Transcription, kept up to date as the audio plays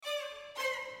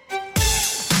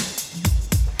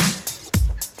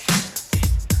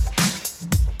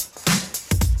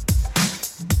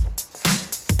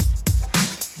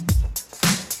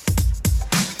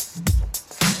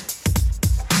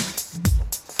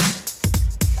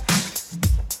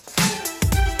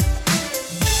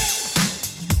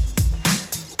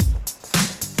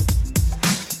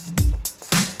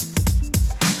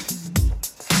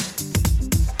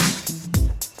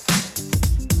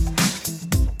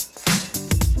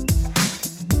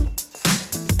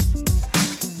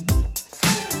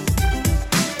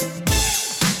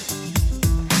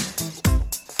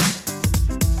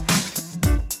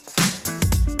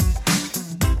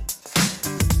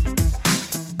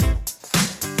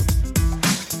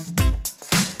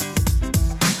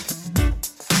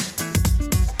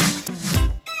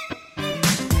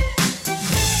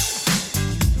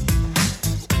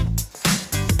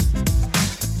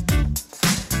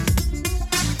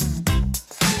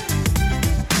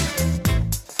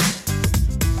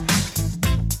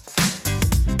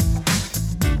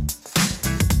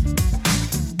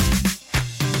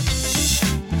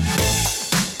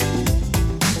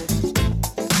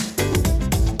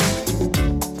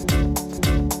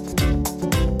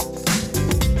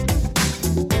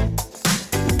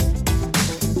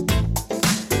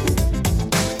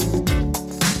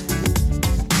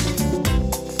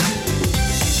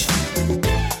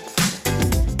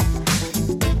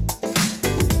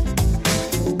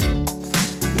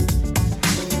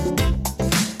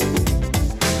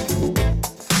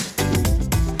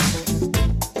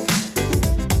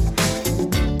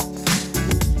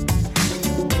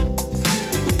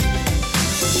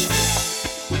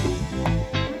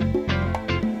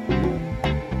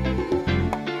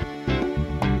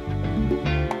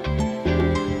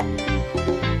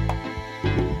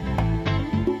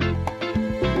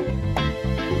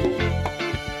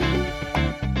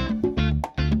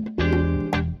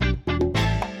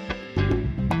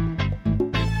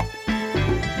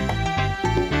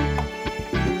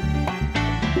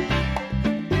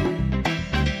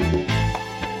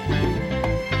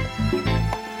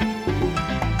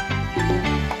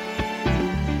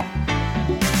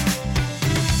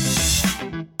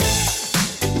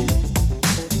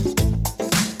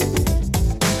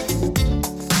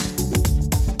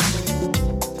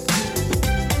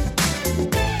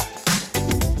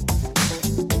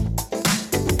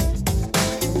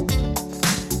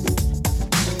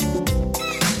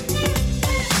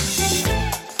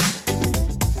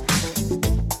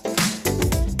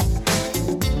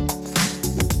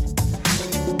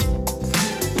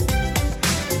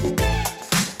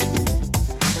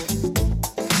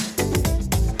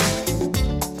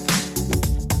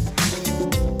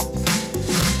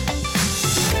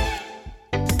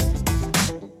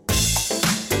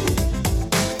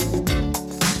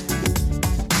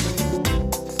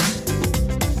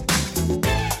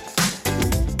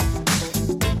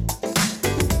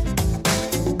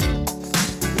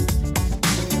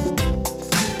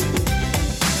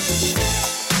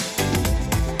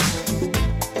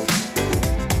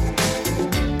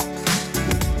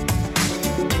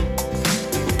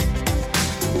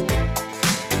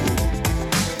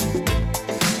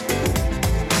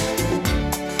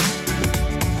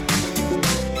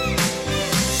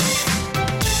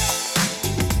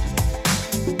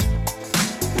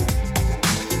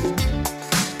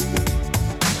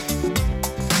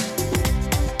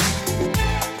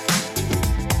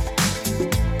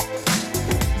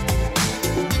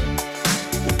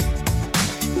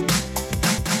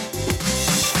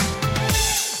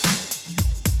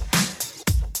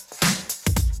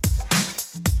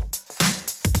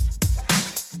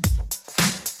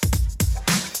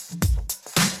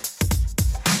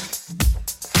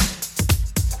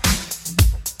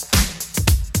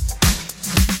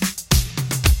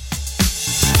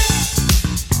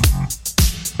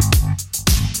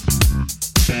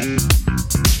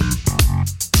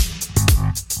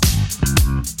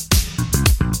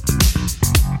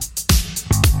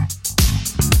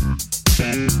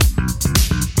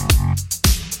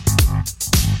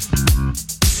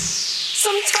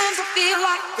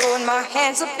throwing my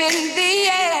hands up in the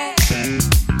air.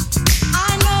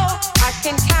 I know I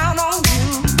can count on you.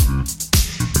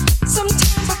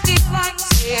 Sometimes I feel like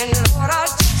saying, Lord, I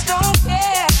just don't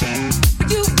care.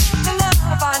 But you got the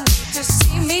love I need to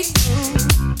see me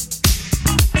through.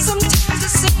 Sometimes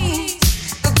it seems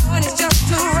the going is just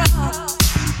too rough,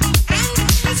 and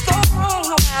things go wrong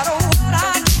no matter what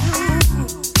I do.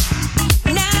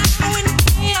 Now and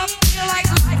then I feel like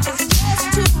life is just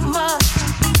too much.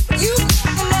 You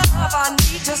got the love I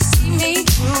need to see me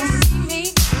through.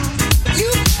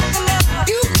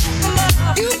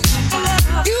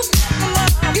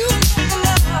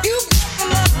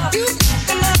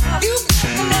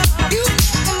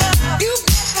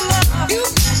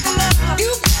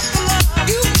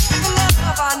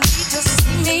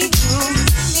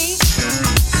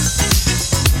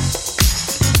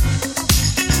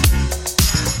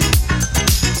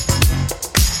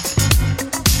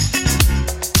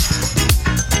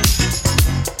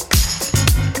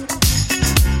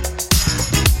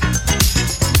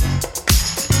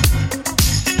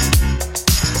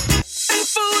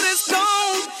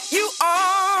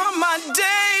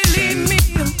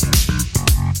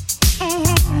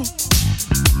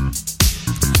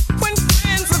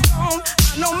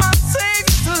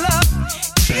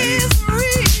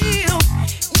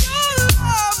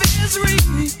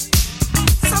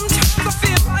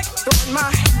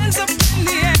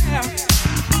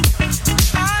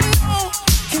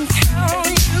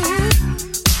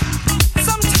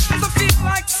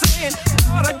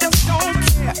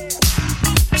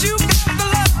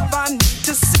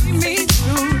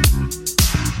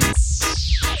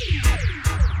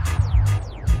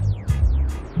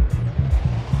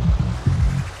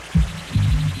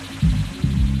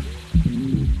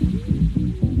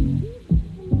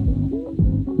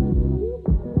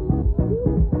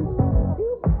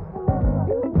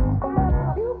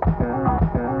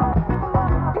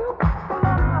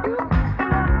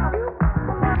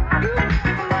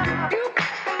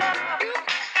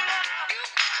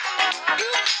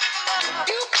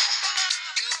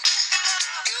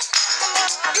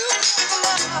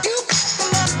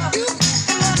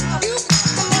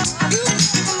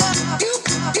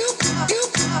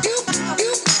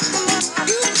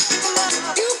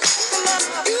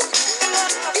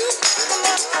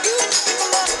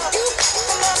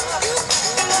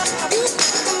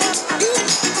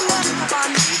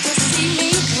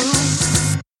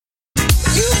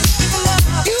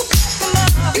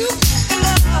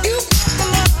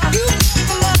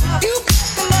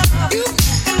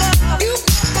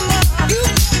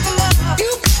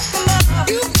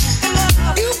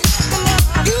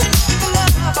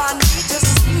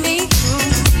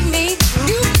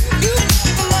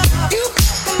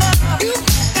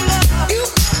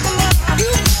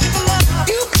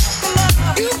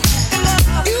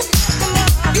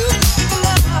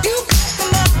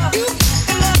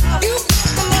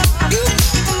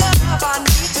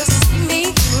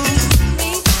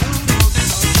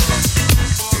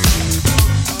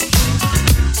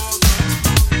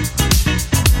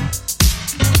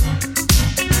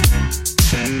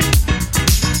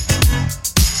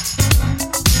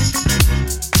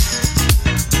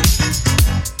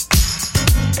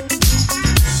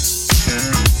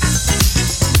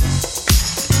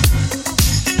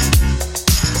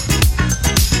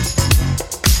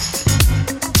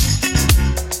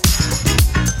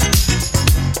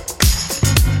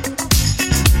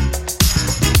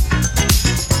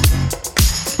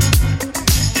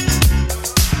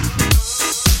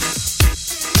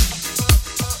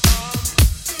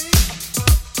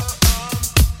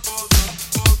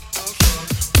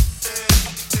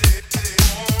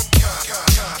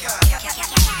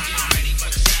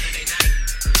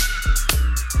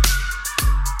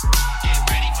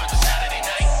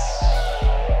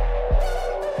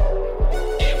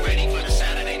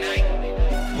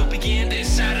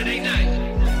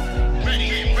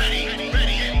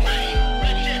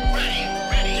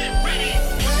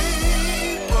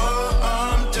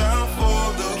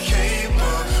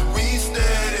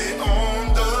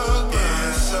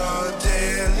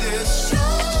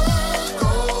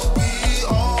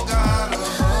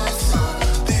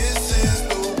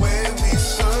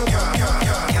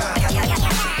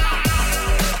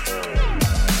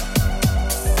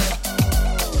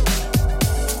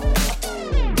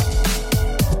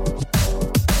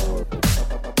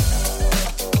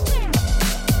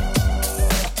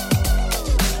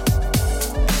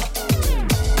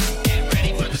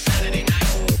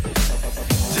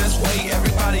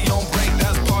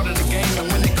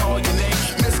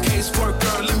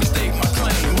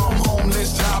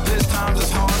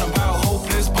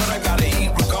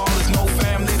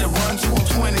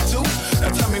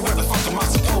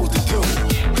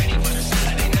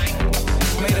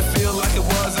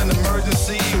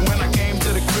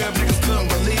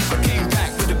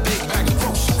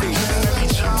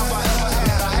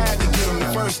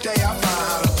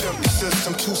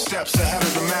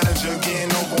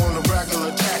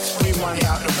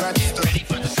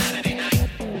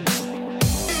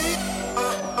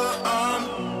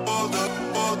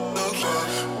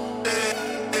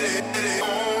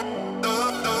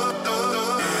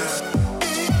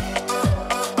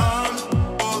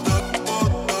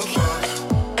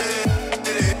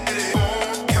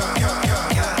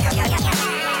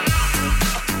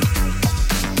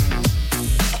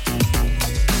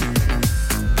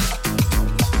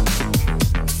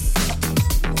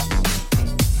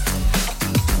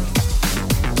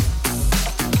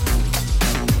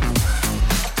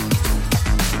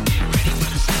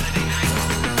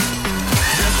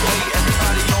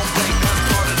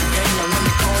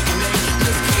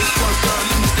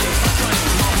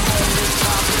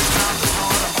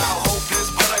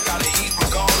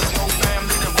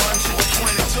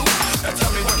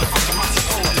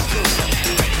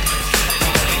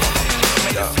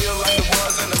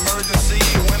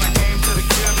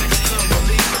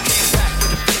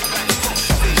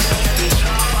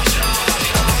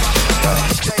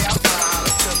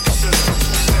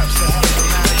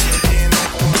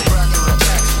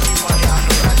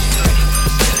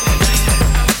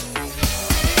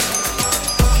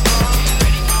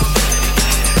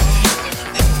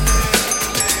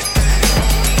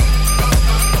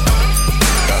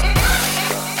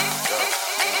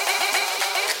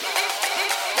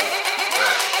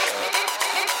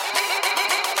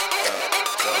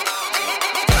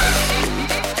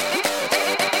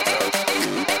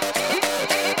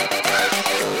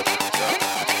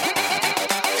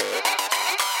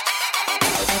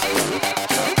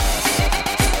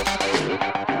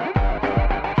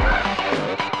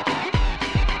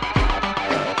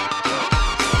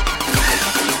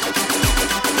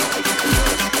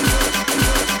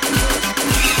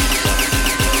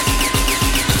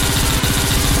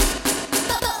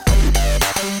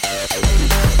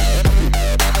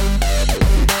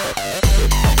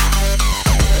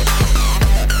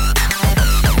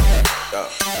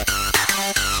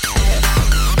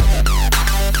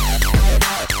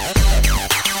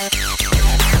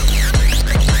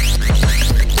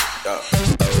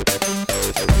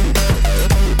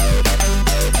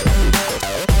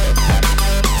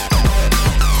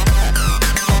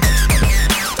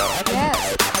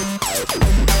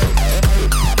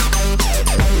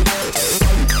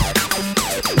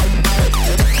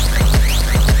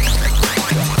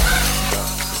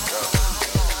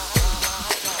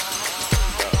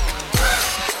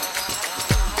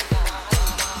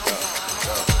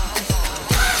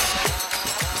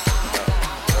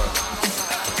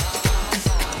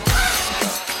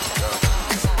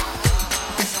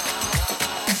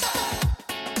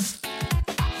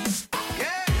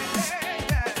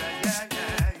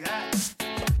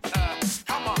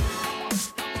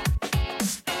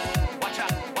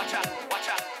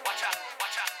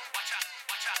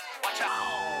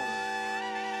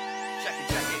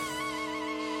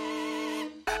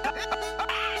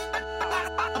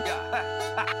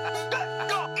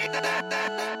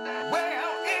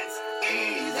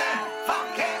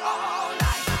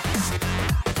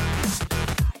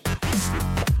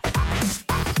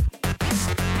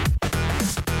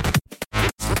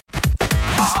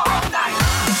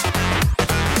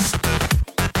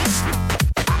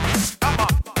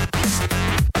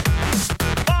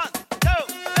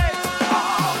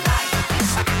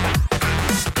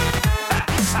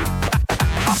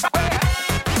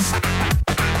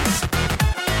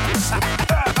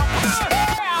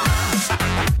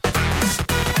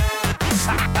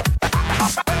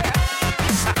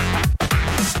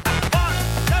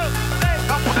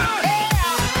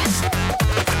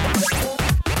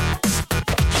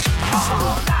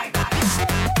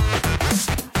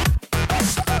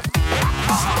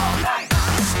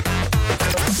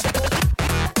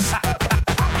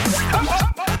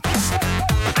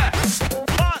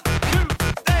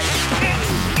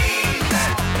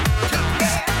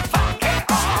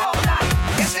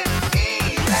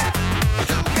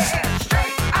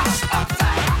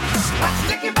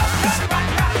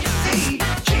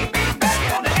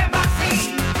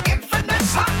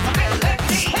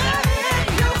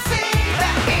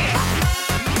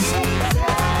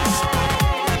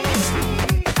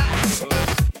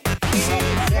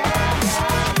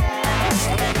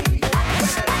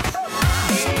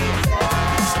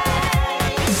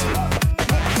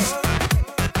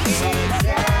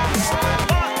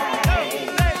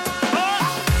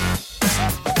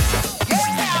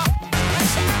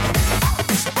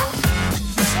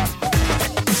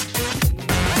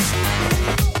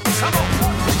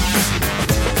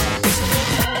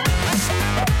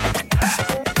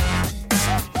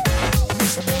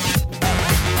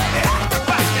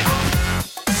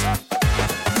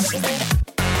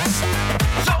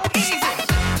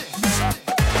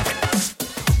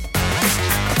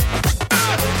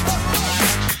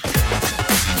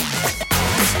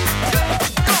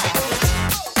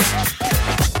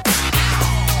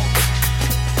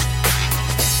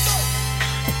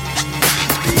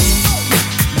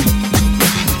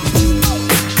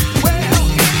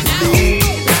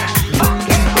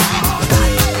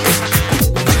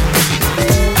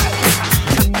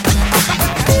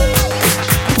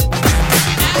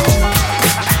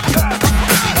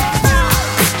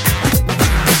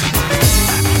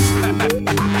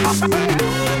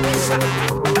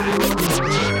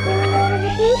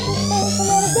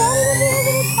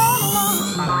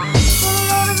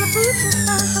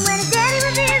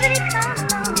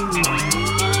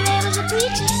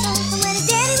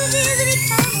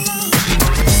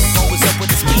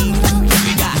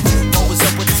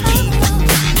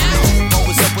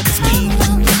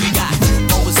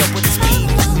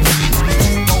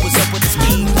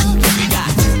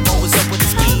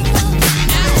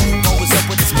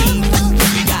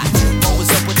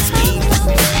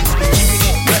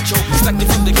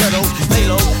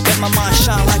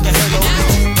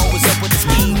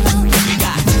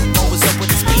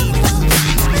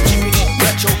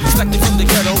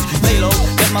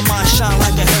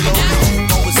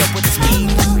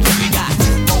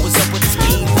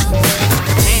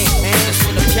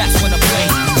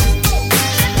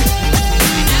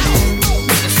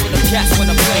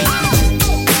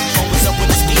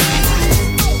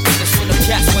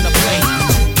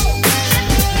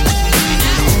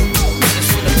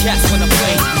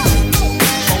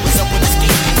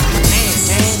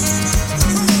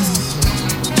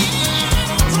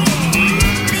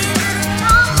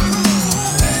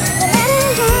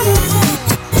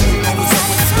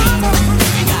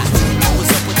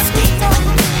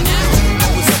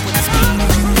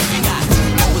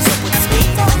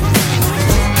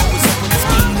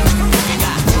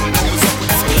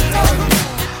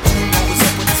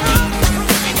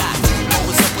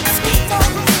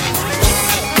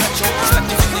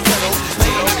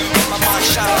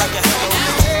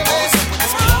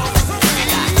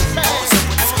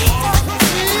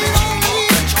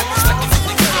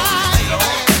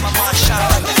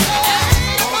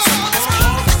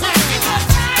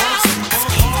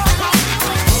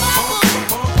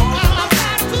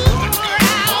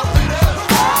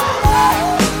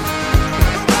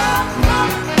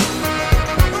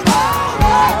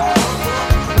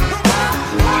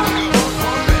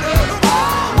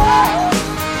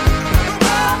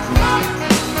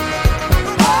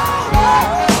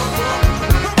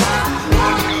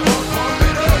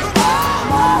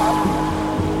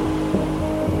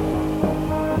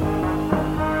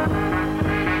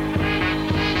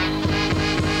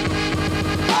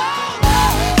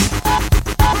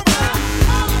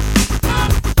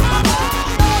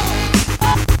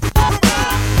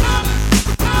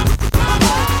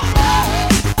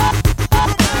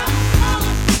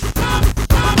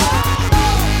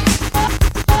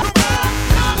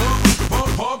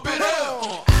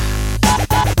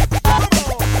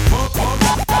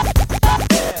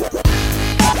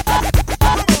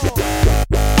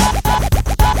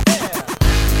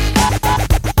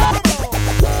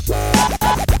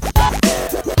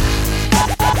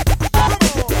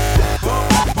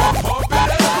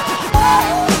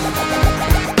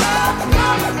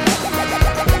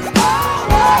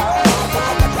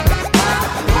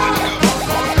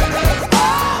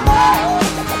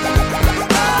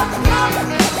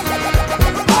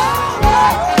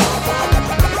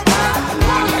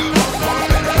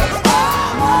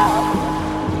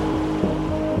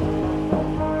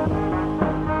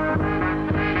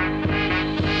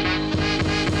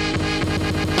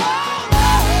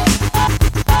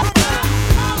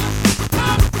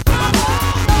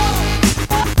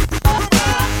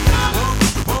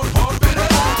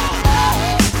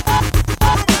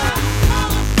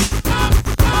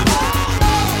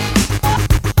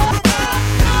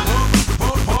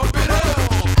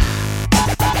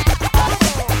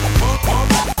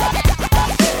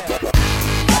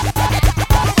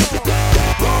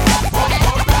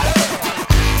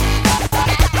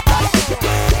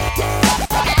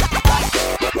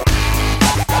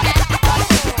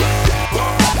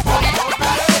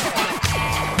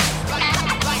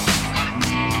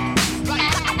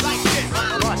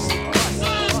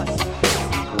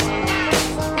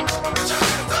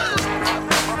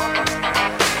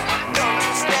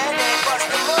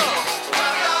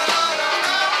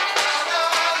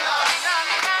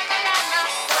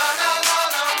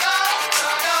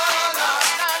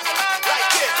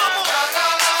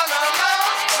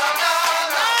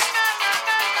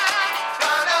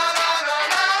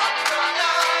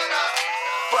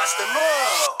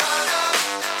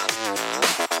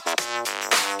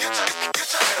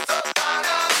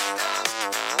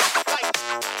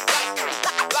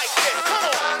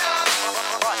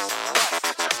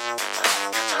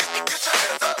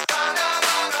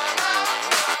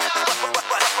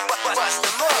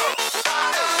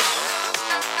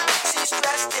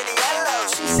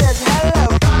 She says hello.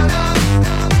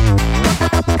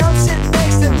 Come sit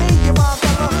next to me, you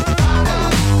mother.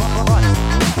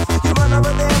 You run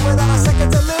over there without a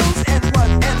second to lose. And what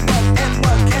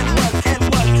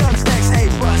comes next? Hey,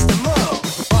 bust the move.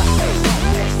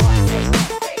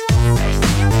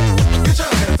 Get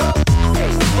your hands up.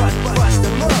 Bust the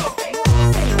move.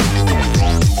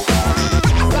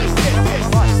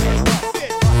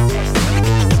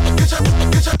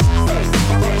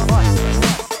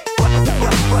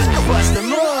 Bust the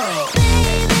move.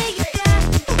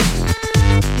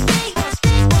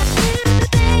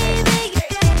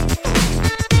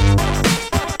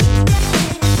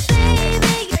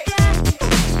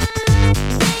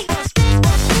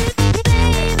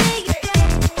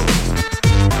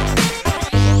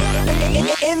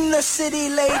 In the city,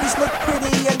 ladies look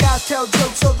pretty and guys tell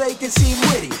jokes so they can seem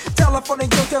witty. Tell a funny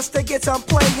joke just to get some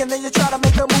play, and then you try to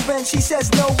make a move and she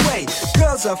says no way.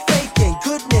 Girls are faking,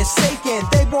 goodness saking.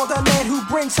 They want a man who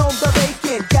brings home the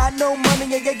bacon. Got no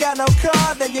money and you got no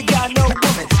car, then you got no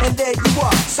woman, and there you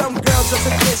are. Some girls are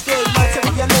sadistic, might be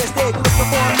realistic. Looking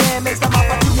for a man makes them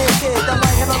opportunistic. The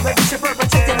lion on the beach, a purple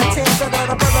taking a chance so that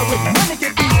a brother with money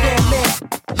can be their man.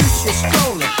 You should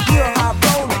strolling, you're high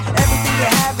rolling. Everything you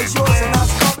have is yours and I'm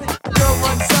stolen. Girl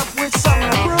runs up with something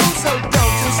to prove, so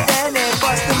don't just stand there and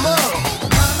bust the move.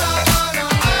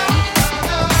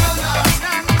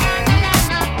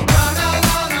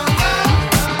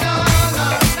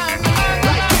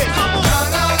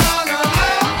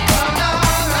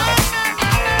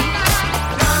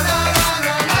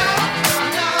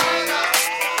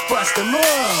 Bust the move.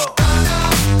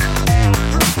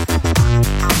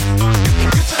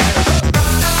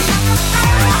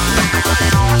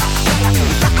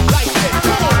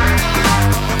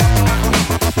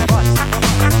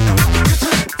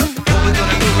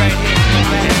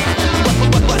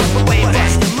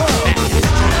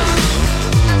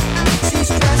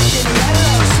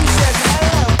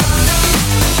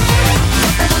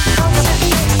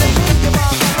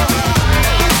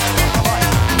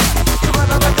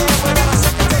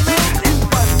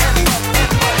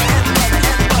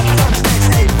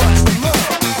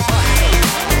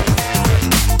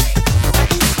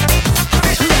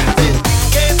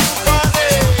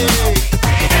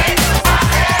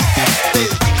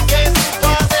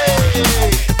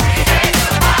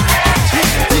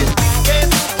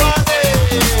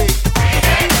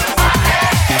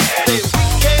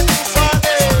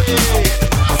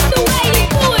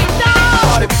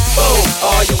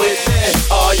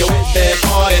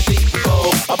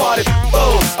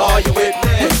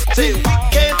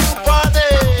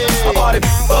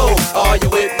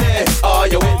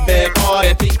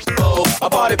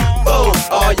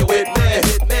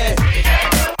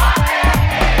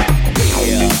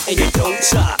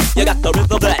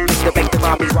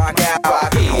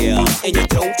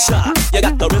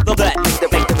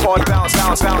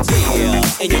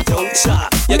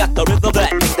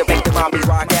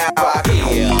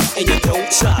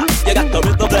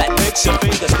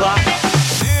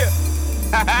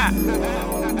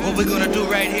 What we're gonna do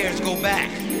right here is go back,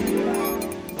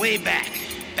 way back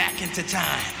into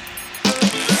time.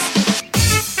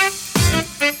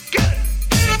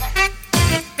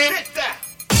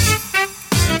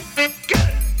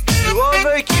 Do I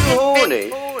make you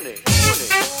horny?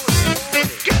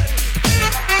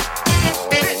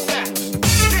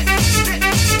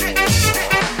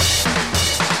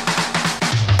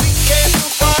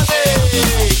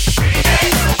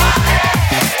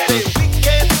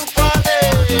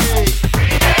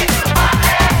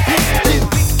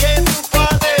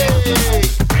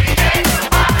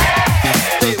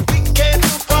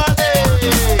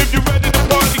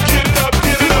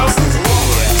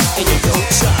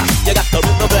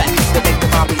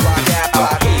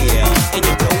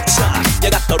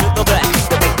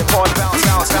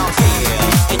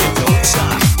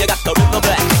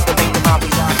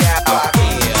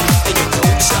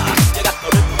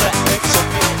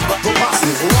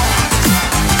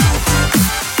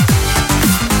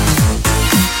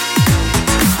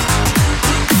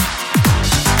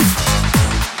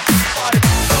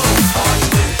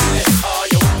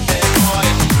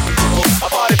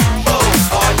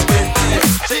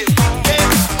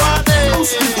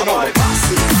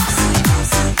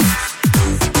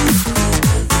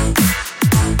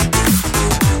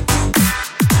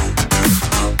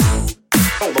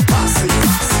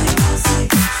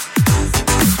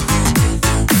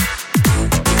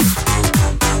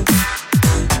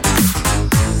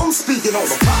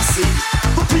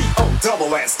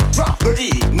 Double S, drop the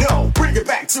E. No, bring it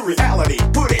back to reality.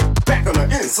 Put it back on the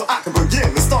end so I can begin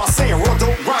and start saying raw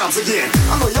dope rhymes again.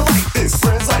 I know you like this,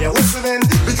 friends. Are you listening?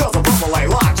 Because a brother like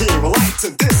Lockheed relate to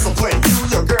discipline. You,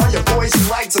 your girl, your boys, you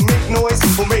like to make noise.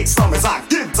 But make some as I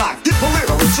get a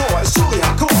little joy. It's truly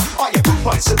hardcore. Are you poop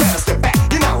punch? You better step back.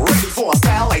 You're not ready for a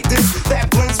style like this. That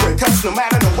blends with cuts. No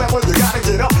matter the weather, you gotta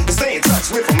get up and stay in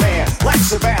touch with a man. Like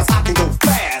Shabazz, I can go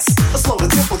fast. Let's slow the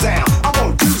tempo down. I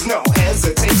won't use no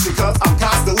hesitation, cause I'm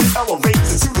constantly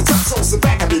elevating to the top. So sit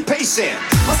back and be patient.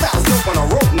 My style is dope on a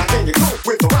rope, and I can't get cope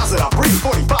with the rhymes that I bring.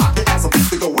 45, it has a beat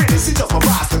to go with it. She just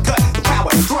provides the cut, the power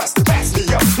and thrust that backs me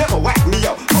up. Never whack me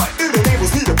up, but it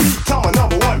enables me to become a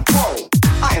number one pro.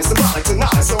 I am symbolic to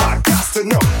knowledge, so I got to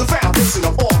know the foundation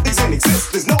of all things in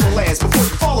existence. Know the lands before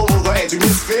you follow the edge, you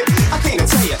misfit. I can't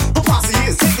tell you, the posse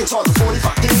is taking charge of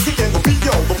 45. Can't kick in the beat,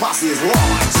 yo, the posse is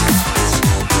large.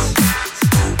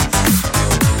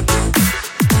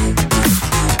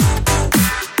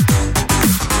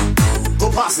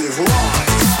 Posse is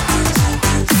large.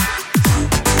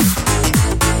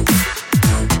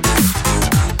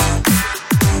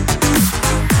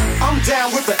 I'm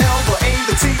down with the L, the A,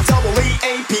 the T, double E,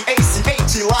 A, P, A, C,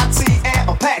 H, E, Lati, and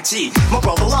Apache. My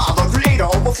brother Lava, creator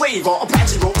of a flavor.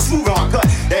 Apache wrote a smooth on cut,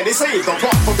 and they saved the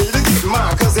part for me to get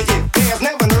mine, cause they get theirs.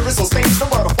 Never nervous on stage, no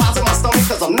butterflies in my stomach,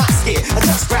 cause I'm not scared. I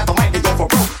just grab the mic and go for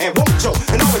broke, and won't joke,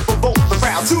 and always provoke the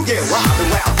crowd to get wild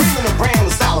and loud. Bringing a brand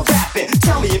new style of rapping.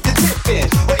 Tell me if you're tipping,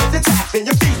 or if you're tapping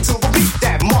your feet to the beat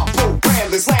that Mark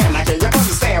program is slam. Now can you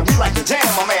understand? We like to jam,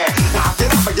 my man. Now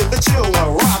get up and get the chill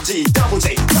one. Rob G, Double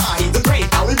J, Tahi, the great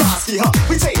Ali Bosky, huh?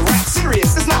 We take rap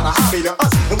serious, it's not a hobby to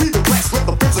us. And we've been blessed with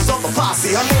the princess of the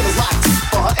posse. Her name is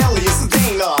Latifah, her alias is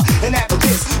Dana. And after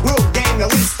this, we'll gain at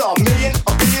least a million,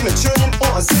 a billion, a trillion,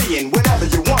 or a zillion. Whatever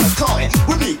you wanna call it,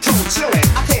 we'll be cold chillin'.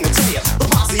 I can't tell you, the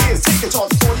posse is taking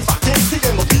charge of 45. Can't kick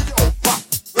in the beat, oh, fuck,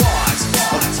 large.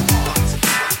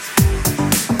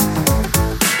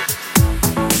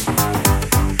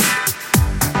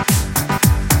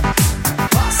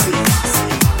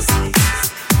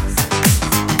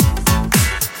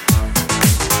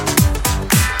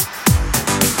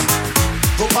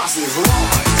 Posse is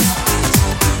large.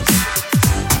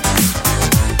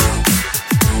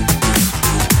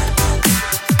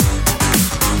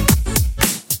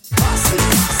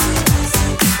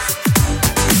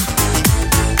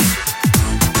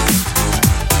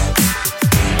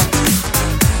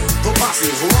 The posse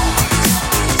is large.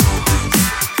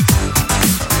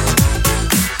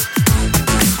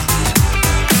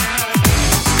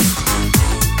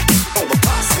 Oh, the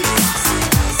posse.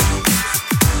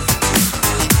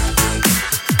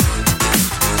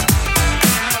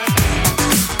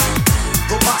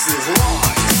 The posse is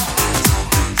large.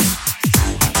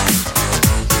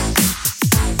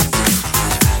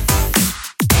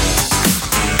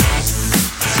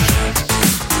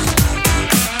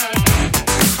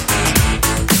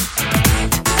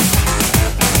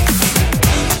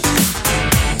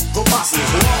 The posse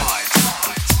is large.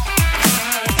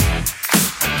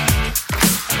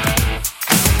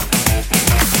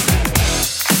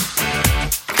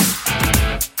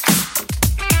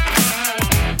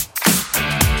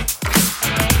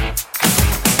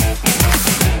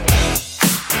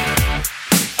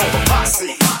 Oh, the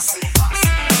posse.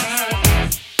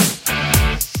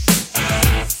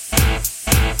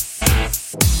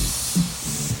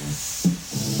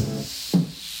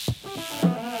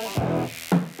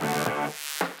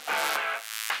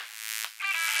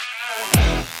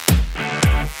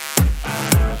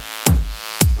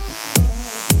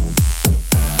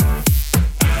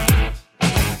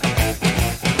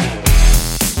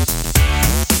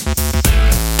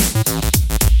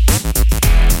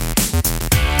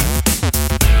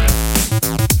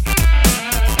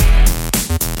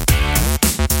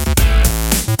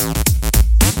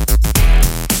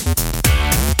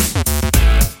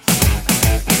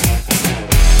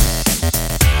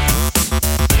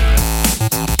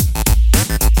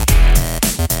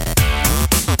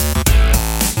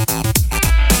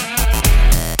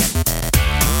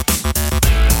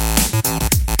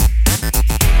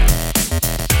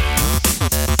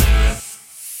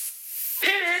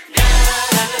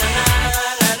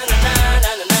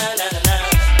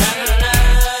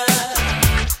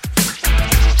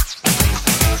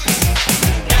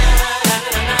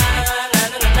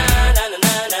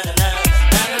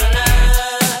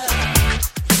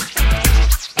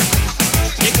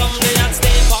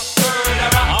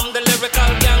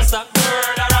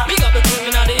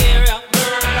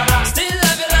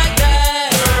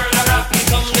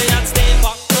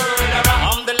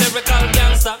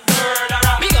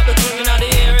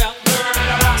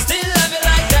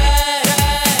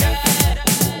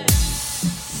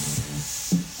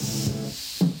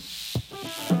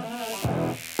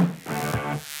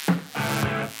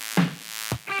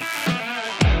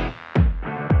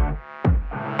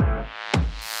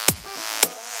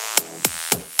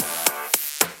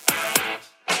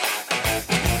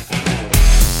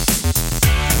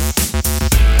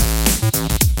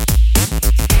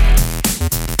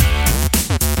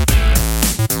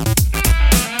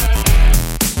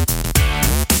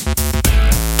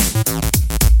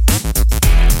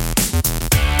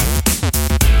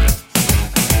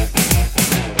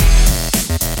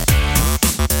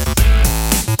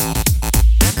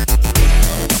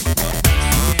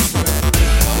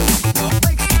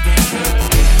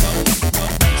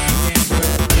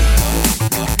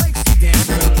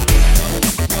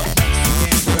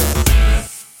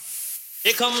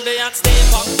 come the hot stay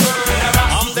pop.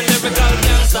 I'm the lyrical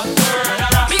gangster.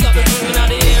 Big up the crew in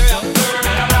the area.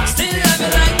 Still love you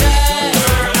like that.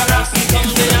 Come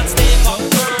the hot stay pop.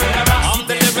 I'm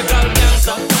the lyrical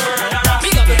gangster.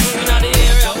 Big up the crew in the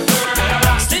area.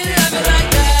 Still love you like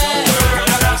that.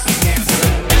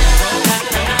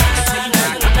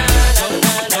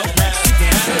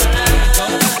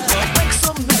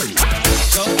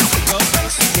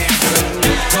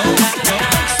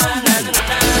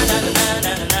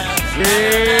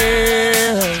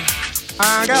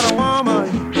 I got a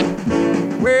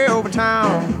woman way over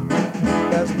town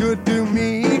that's good to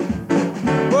me.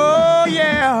 Oh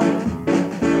yeah.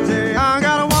 Say I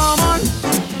got a woman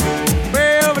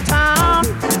way over town,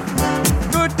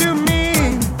 good to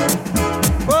me.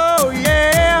 Oh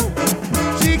yeah.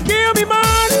 She give me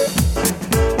money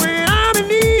when I'm in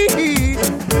need.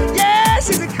 Yeah,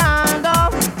 she's a kind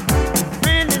of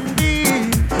friend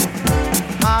indeed.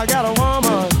 I got a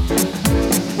woman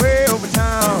way over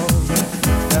town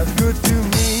that's good to me.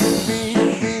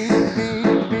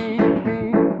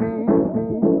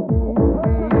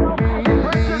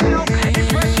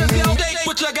 Take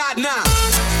what you got now.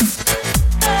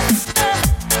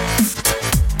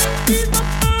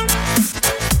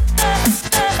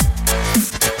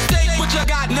 Take what you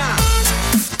got now.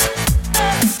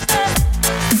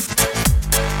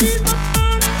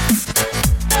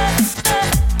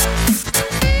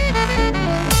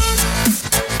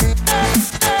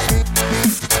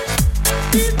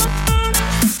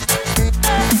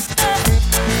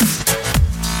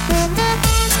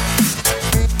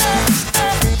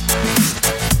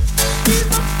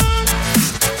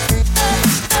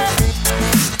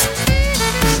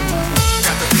 Got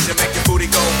the beat to make your booty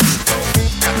go.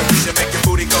 Got the beat to make your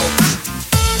booty go.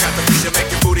 Got the beat to make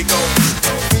your booty go.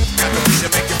 Got the beat to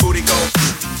make your booty go.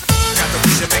 Got the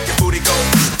beat to make your booty go.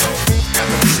 Got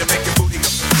the beat to make your booty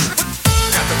go.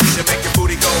 Got the beat to make your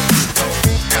booty go.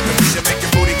 Got the beat to make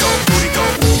your booty go. Booty go.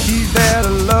 She's there to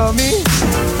love me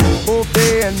both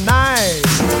day and night.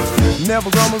 Never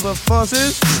grumbles or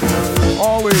fusses,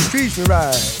 always treats me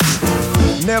right.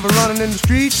 Never running in the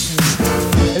streets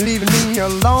and leaving me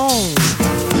alone.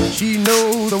 She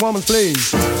knows a woman's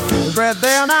place. It's right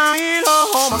there now in her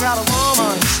home. I got a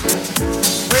woman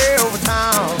way over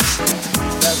town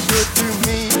that's good to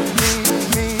me.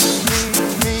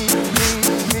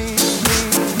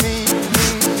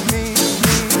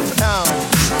 Town.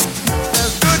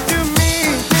 That's good to me.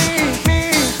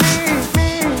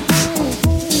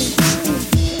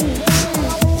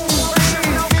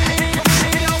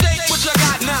 Take what you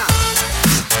got now.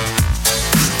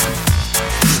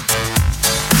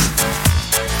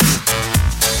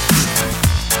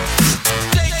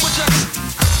 Take what you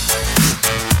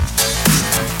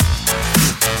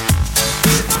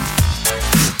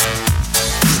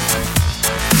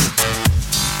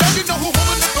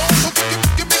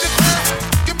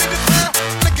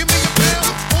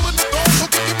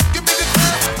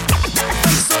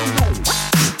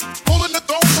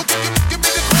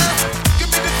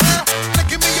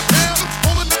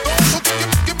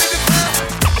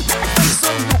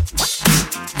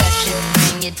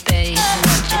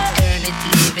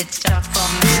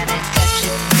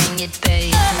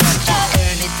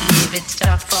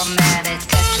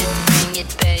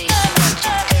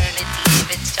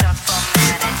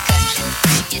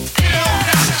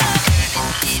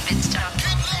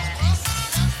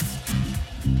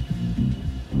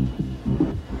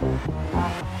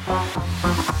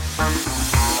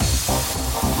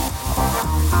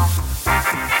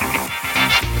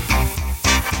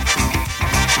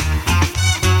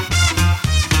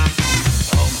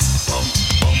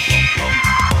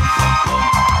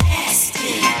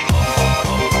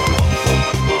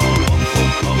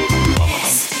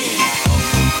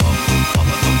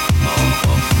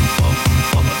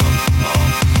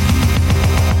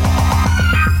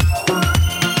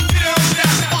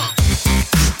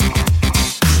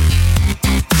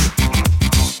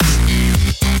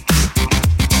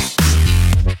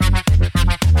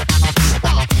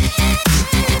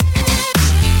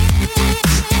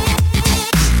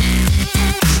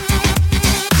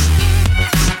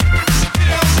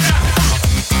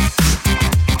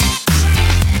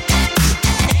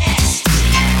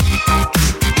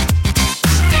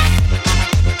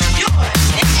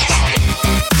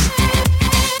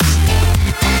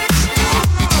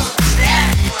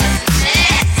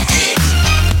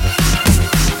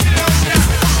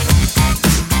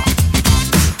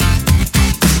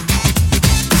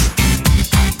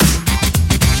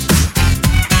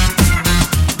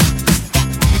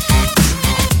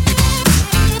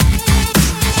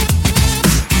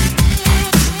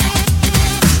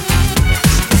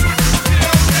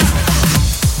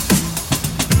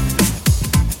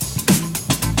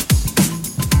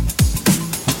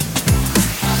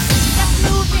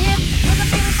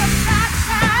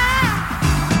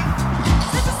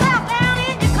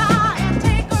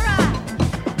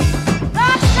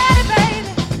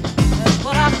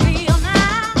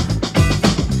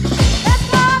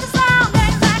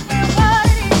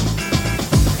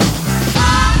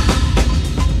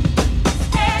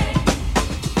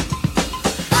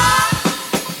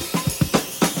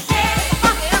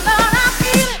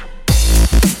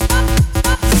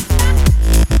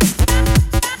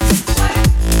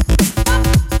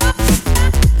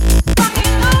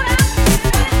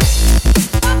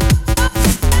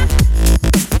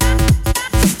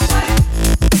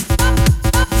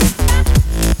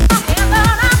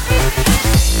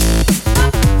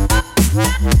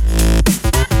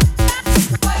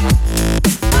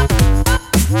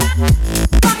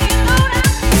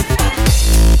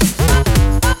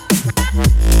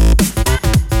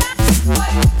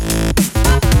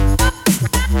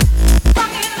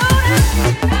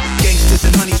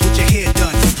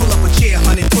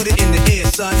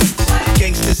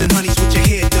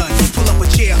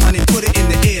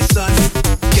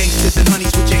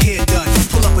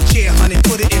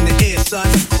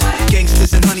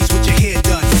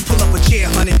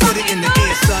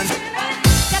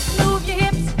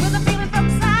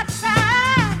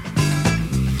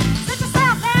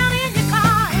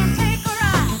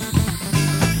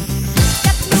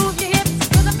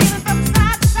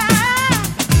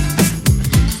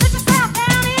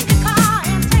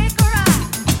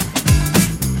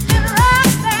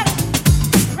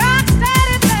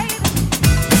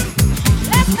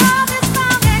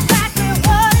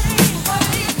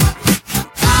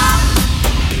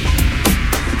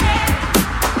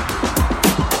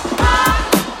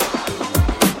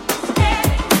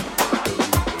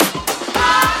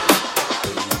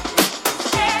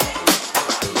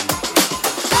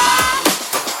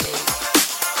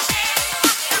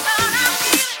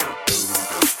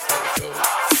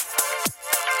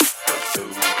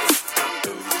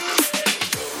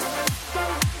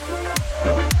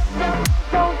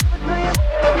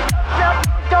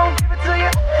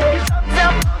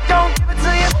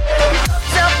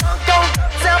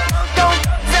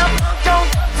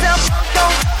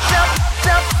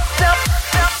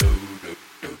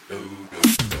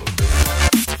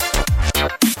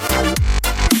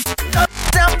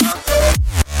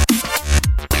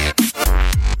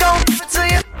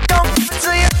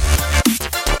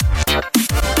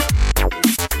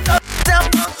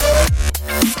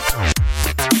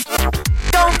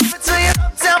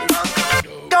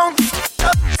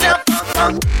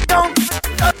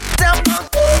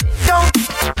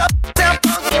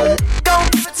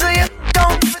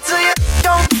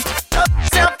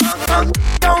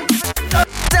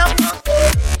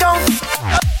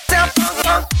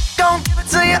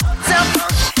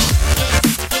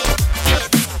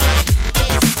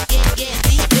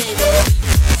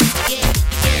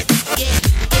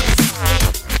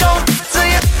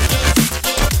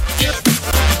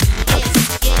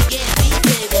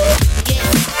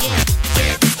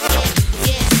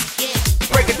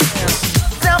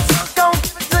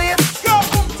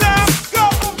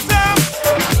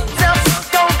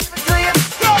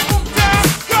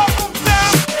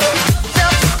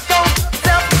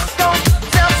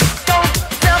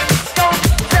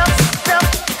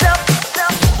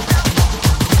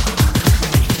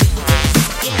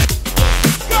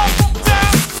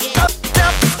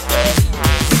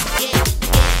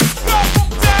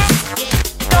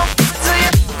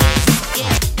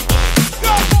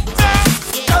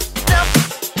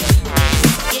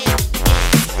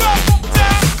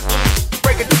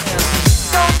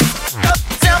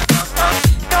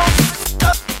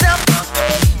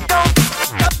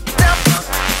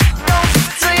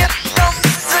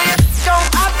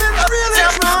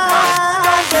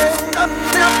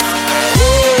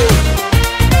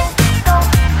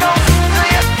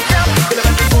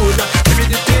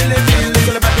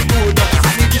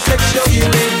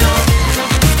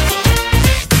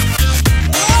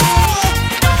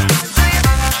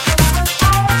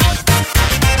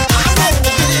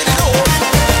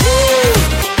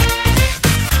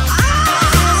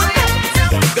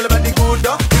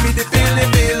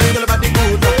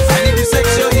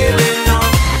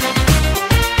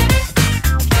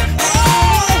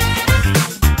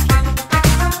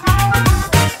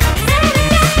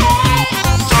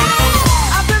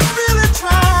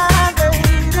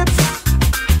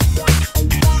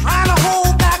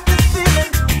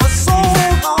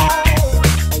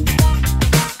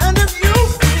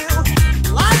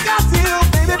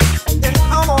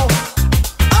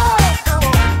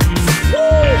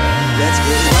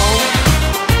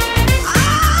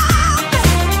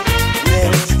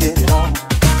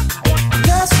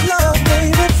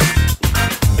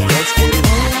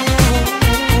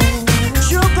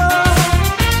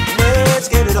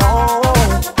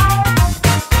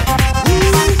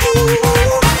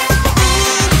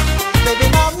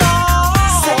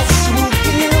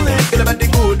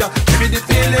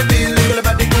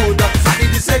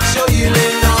sexual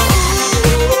healing now.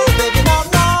 Oh, baby, now,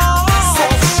 now.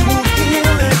 Sexual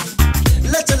healing.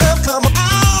 Let your love come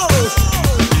out.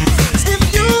 If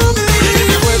you believe.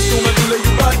 You west to my tula,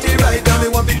 you party right now. Me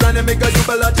want be trying to make a you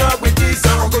ball talk with this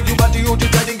song. Go you body, you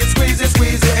try to get squeezy,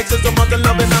 squeezy. Excess amount of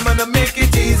love and I'm gonna make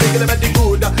it easy. Girl about the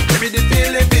good, give me the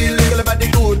feeling, feeling. Girl about the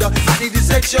good, I need the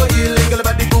sexual healing. Girl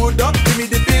about the good, give me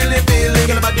the feeling, feeling.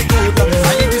 Girl about the good,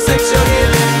 I need the sexual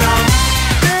healing now.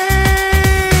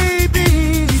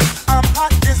 Baby, I'm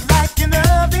hot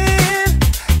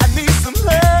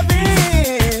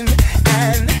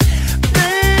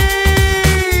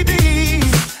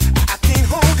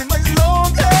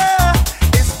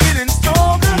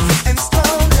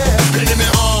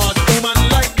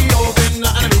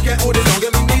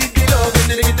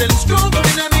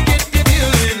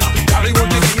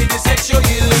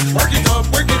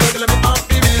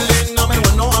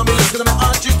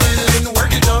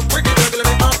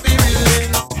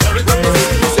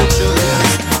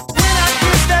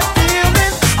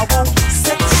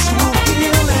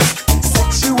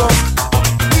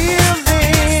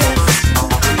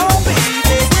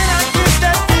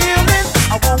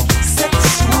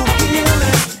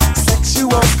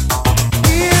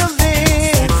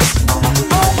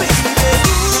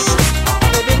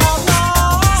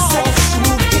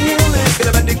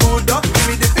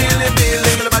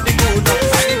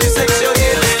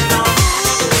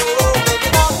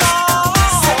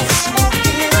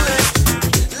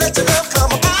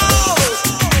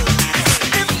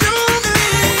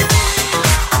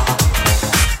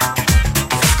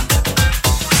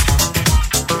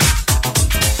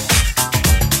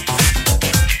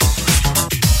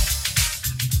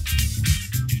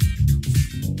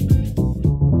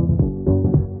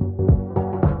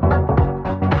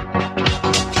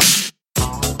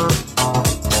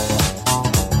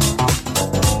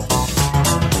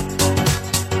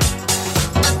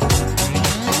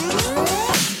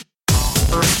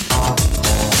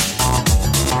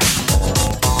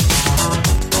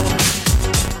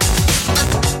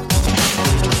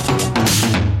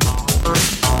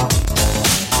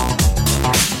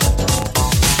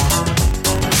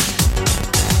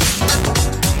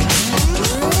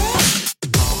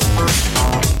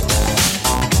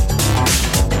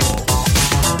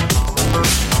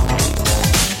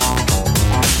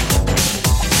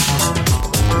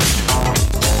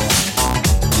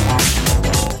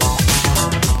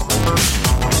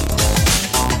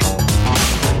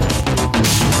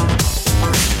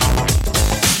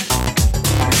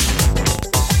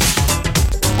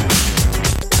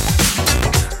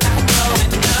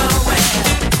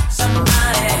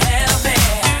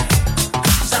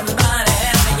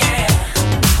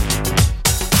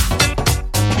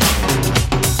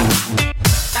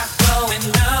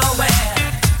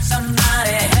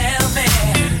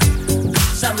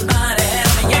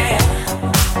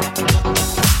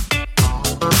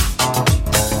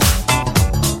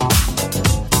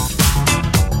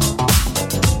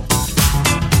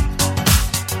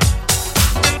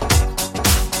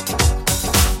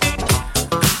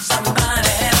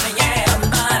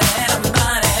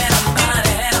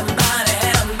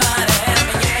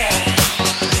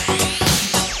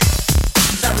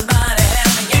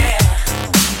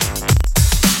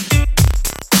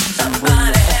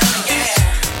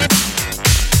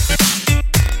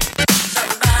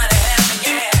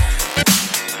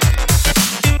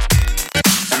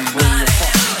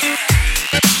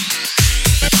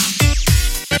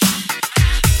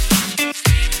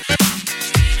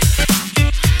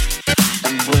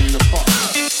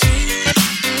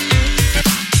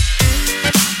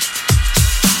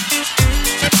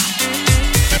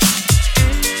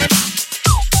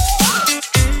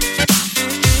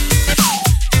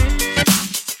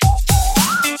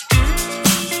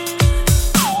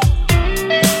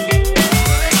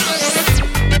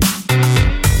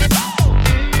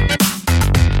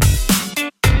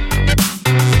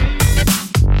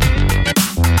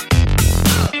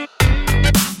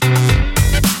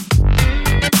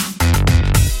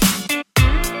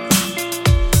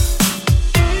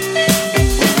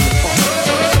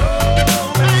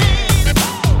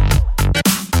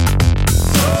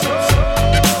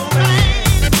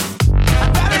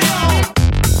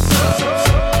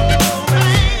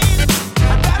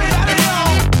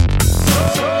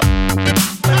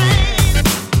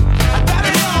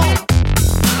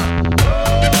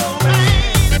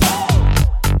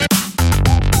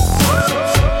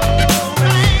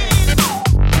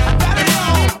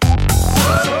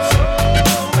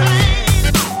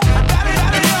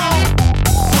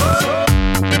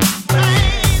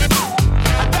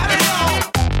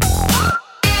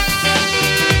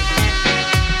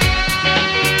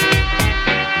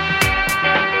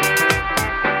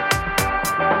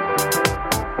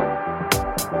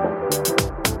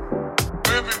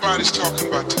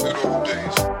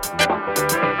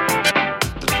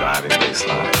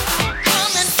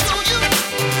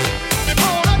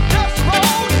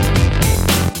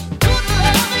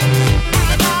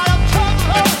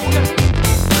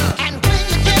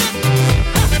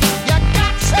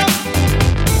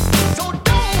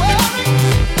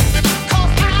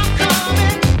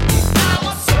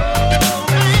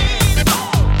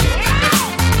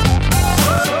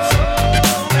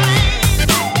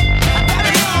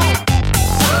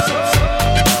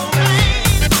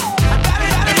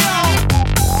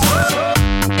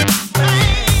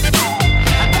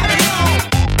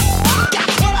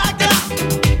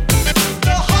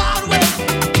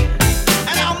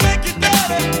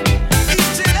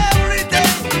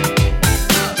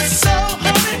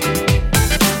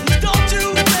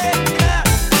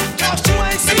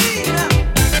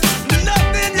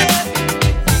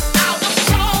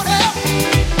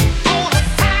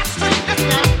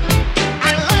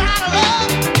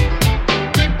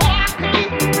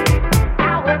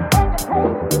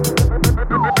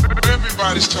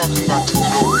Everybody's talking about the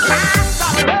good old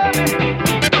days.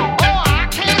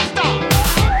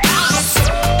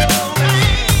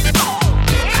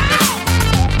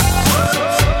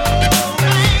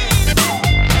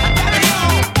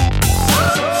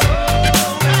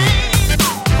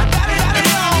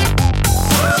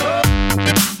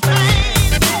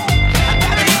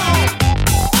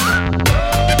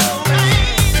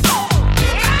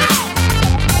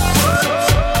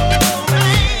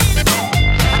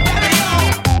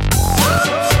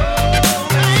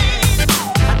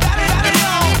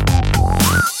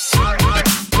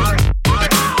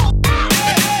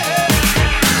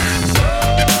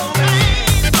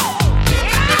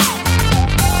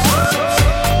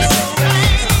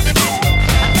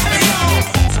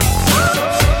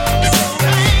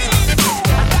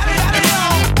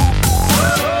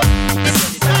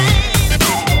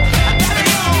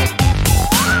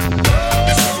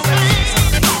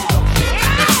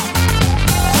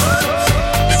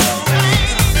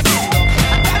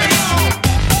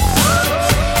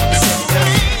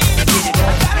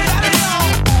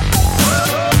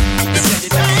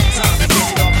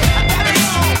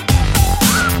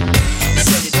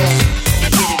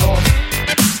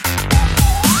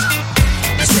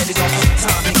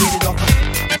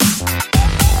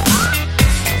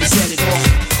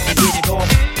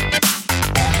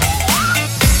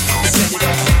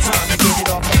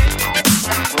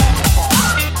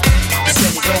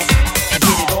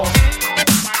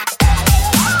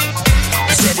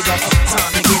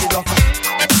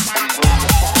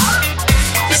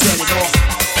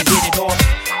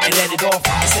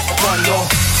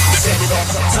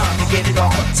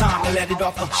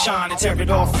 Shine and tear it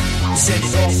off. Set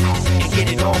it off and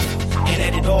get it off and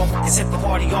let it off and set the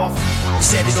party off.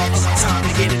 Set it off, time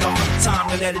to get it off. Time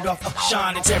to let it off.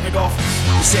 Shine and tear it off.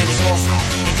 Set it off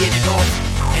and get it off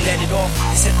and let it off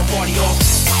and set the party off.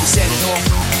 Set it off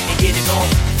and get it off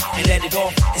and let it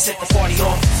off and set the party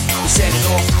off. Set it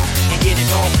off and get it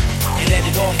off and let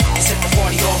it off and set the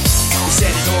party off.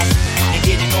 Set it off and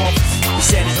get it off.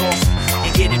 Set it off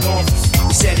and get it off.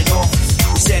 Set it off.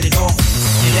 Set it off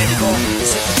and let it go and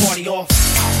set the party off.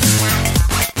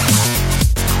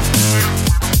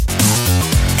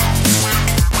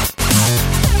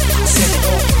 Set it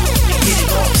off and get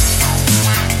it off.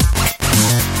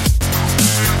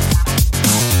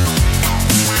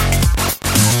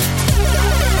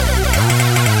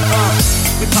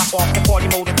 We pop off the party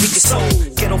mode and pick your soul.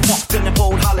 Get on pump, feeling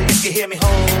bold, holler if you hear me,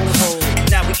 ho.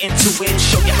 Now we into it,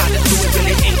 show you how to do it,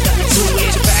 really ain't nothing to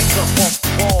it. Back up off the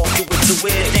wall, do it, do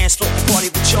it. Dance, floor, the party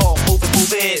with y'all, move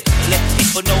it. Let the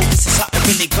people know this is how it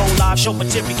really go. Live show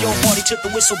material, party till the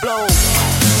whistle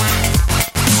blows.